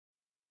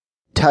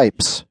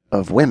Types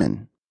of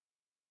women.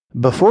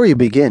 Before you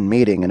begin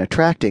meeting and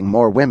attracting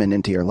more women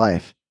into your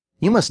life,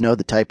 you must know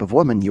the type of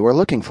woman you are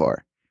looking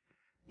for.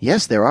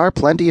 Yes, there are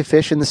plenty of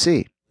fish in the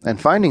sea,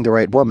 and finding the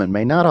right woman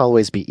may not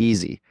always be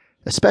easy,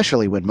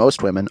 especially when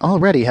most women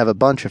already have a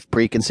bunch of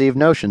preconceived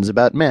notions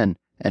about men,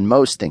 and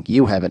most think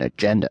you have an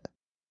agenda.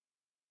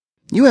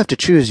 You have to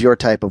choose your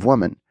type of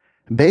woman,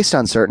 based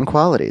on certain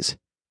qualities.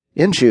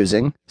 In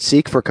choosing,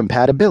 seek for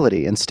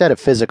compatibility instead of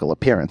physical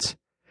appearance.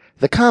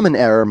 The common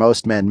error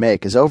most men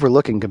make is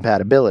overlooking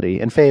compatibility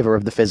in favor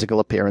of the physical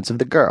appearance of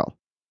the girl.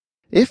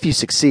 If you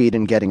succeed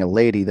in getting a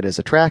lady that is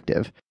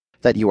attractive,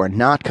 that you are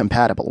not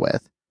compatible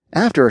with,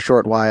 after a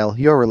short while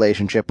your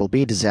relationship will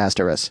be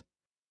disastrous.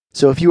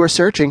 So if you are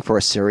searching for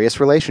a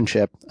serious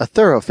relationship, a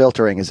thorough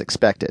filtering is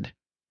expected.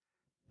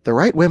 The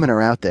right women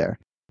are out there,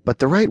 but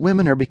the right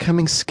women are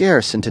becoming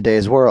scarce in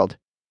today's world.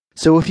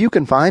 So if you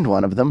can find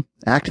one of them,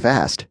 act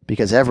fast,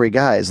 because every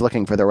guy is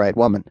looking for the right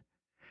woman.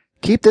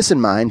 Keep this in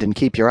mind and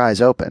keep your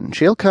eyes open.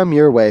 She'll come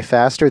your way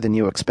faster than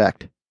you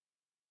expect.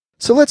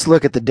 So let's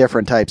look at the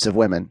different types of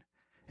women.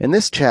 In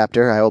this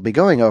chapter, I will be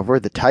going over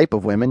the type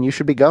of women you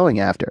should be going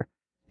after.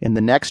 In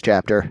the next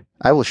chapter,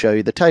 I will show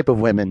you the type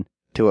of women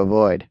to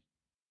avoid.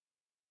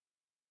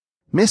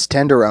 Miss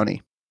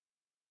Tenderoni.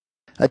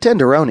 A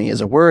tenderoni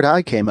is a word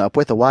I came up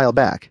with a while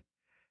back.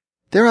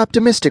 They're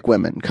optimistic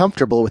women,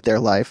 comfortable with their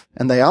life,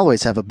 and they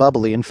always have a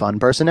bubbly and fun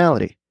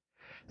personality.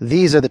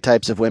 These are the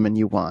types of women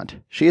you want.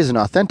 She is an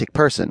authentic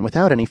person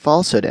without any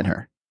falsehood in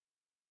her.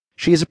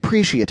 She is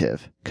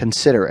appreciative,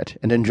 considerate,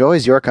 and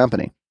enjoys your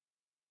company.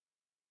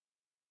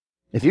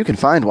 If you can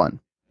find one,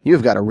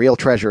 you've got a real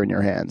treasure in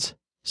your hands,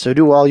 so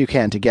do all you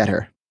can to get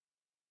her.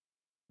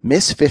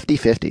 Miss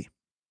 50-50.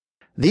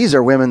 These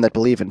are women that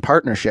believe in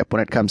partnership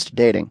when it comes to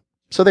dating,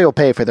 so they will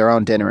pay for their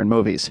own dinner and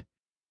movies.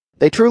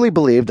 They truly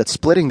believe that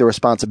splitting the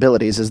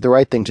responsibilities is the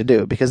right thing to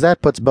do because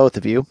that puts both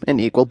of you in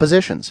equal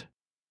positions.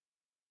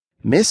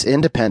 Miss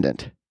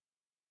Independent.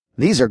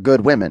 These are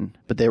good women,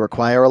 but they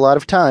require a lot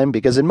of time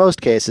because in most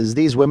cases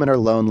these women are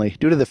lonely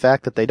due to the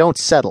fact that they don't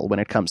settle when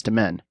it comes to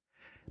men.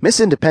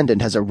 Miss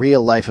Independent has a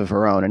real life of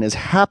her own and is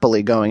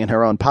happily going in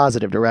her own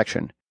positive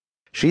direction.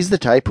 She's the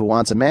type who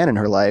wants a man in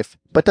her life,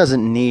 but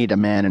doesn't need a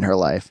man in her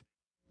life.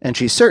 And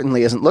she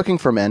certainly isn't looking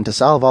for men to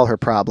solve all her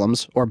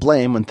problems or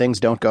blame when things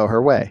don't go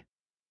her way.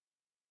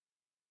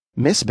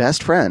 Miss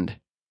Best Friend.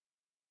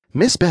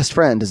 Miss Best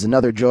Friend is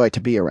another joy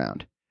to be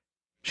around.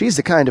 She's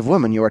the kind of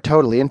woman you are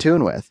totally in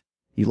tune with.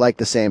 You like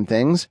the same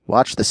things,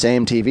 watch the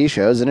same TV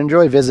shows, and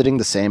enjoy visiting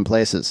the same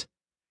places.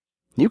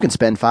 You can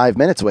spend 5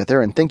 minutes with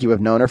her and think you have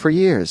known her for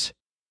years.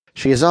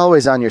 She is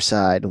always on your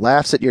side,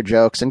 laughs at your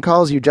jokes, and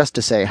calls you just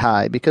to say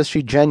hi because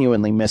she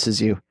genuinely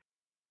misses you.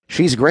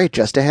 She's great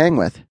just to hang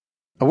with.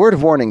 A word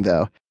of warning,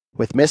 though.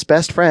 With Miss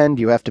Best Friend,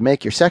 you have to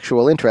make your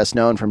sexual interest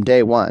known from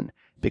day one,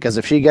 because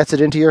if she gets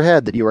it into your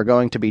head that you are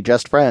going to be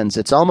just friends,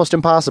 it's almost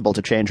impossible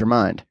to change her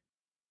mind.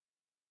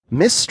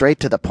 Miss Straight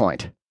to the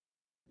Point.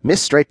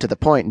 Miss Straight to the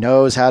Point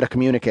knows how to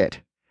communicate.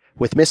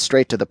 With Miss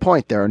Straight to the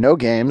Point, there are no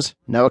games,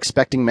 no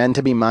expecting men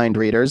to be mind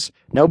readers,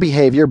 no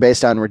behavior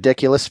based on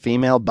ridiculous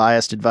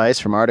female-biased advice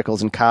from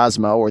articles in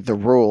Cosmo or The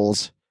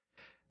Rules.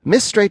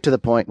 Miss Straight to the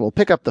Point will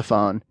pick up the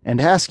phone and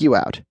ask you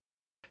out.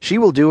 She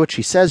will do what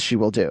she says she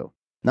will do,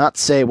 not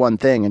say one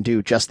thing and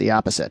do just the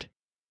opposite.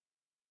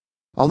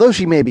 Although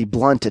she may be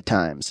blunt at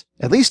times,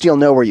 at least you'll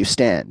know where you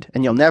stand,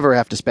 and you'll never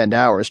have to spend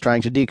hours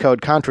trying to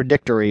decode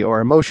contradictory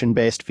or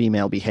emotion-based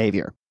female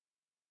behavior.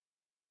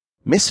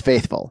 Miss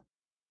Faithful.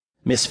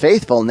 Miss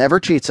Faithful never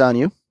cheats on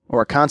you,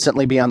 or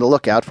constantly be on the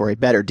lookout for a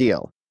better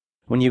deal.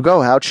 When you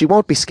go out, she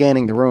won't be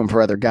scanning the room for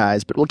other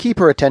guys, but will keep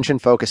her attention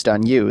focused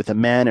on you, the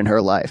man in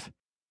her life.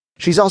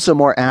 She's also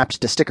more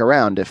apt to stick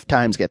around if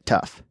times get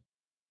tough.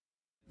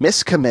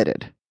 Miss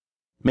Committed.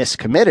 Miss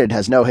Committed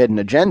has no hidden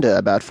agenda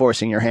about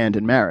forcing your hand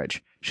in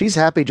marriage. She's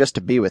happy just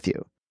to be with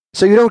you.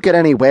 So you don't get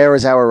any "where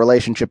is our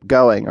relationship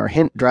going" or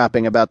hint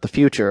dropping about the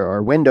future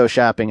or window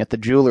shopping at the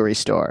jewelry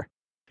store.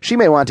 She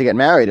may want to get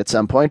married at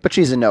some point, but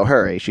she's in no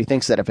hurry. She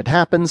thinks that if it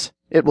happens,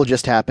 it will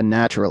just happen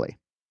naturally.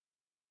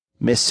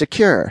 Miss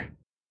Secure.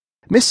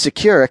 Miss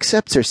Secure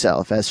accepts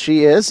herself as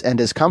she is and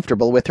is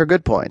comfortable with her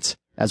good points,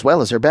 as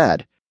well as her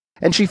bad.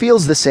 And she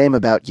feels the same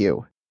about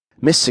you.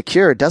 Miss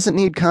Secure doesn't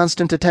need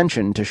constant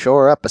attention to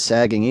shore up a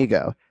sagging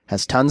ego,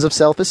 has tons of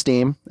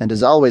self-esteem, and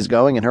is always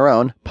going in her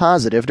own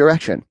positive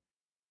direction.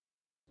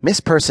 Miss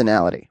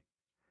Personality.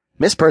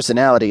 Miss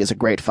Personality is a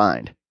great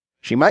find.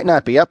 She might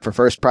not be up for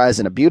first prize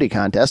in a beauty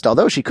contest,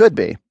 although she could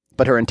be,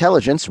 but her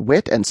intelligence,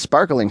 wit, and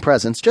sparkling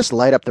presence just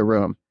light up the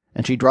room,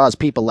 and she draws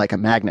people like a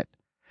magnet.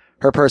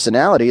 Her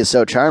personality is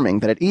so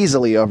charming that it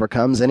easily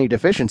overcomes any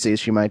deficiencies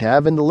she might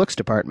have in the looks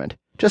department,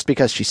 just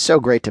because she's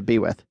so great to be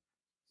with.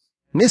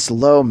 Miss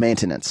Low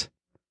Maintenance.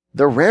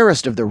 The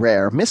rarest of the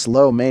rare, Miss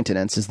Low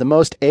Maintenance is the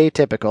most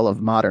atypical of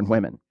modern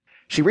women.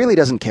 She really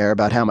doesn't care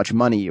about how much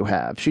money you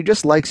have. She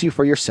just likes you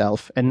for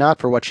yourself and not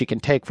for what she can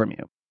take from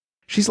you.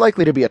 She's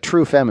likely to be a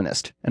true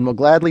feminist and will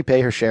gladly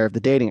pay her share of the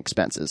dating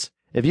expenses.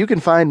 If you can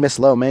find Miss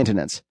Low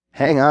Maintenance,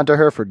 hang on to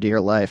her for dear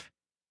life.